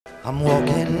I'm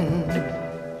walking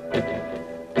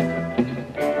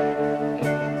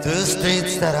through the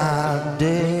streets that I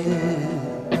did.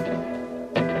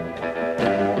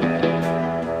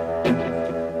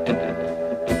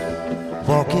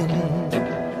 Walking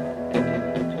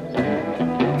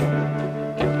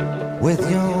with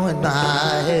you in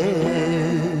my head.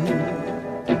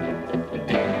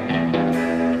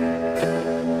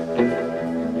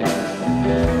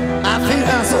 My feet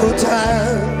are so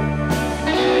tired,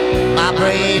 my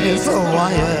brain is so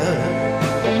wired,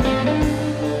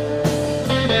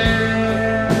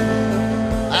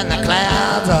 and the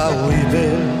clouds are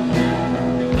weeping.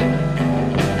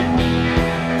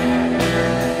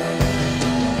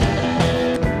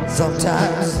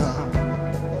 Sometimes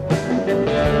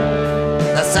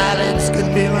the silence can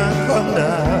be like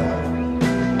thunder.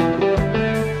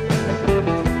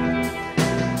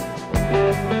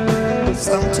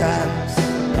 Sometimes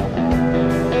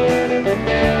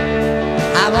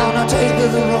I wanna take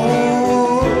the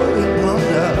road and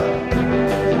wonder.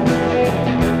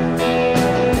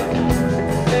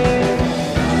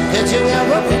 Did you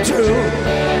ever be true?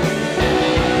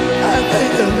 I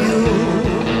think of you.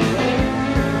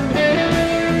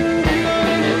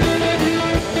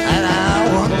 And I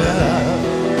wonder.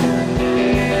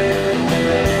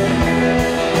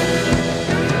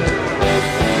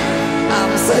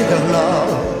 I'm sick of love.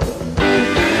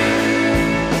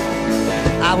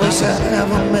 I wish I'd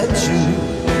never met you.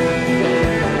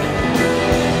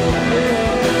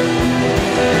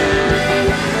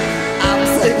 I'm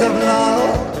sick of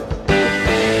love.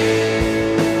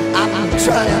 I'm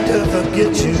trying to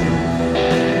forget you.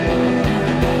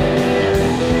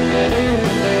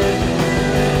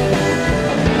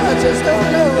 I just don't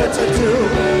know what to do.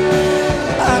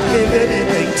 I'd give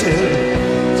anything to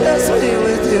just be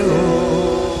with you.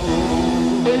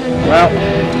 Well,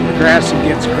 the grass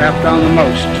gets crapped on the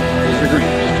most.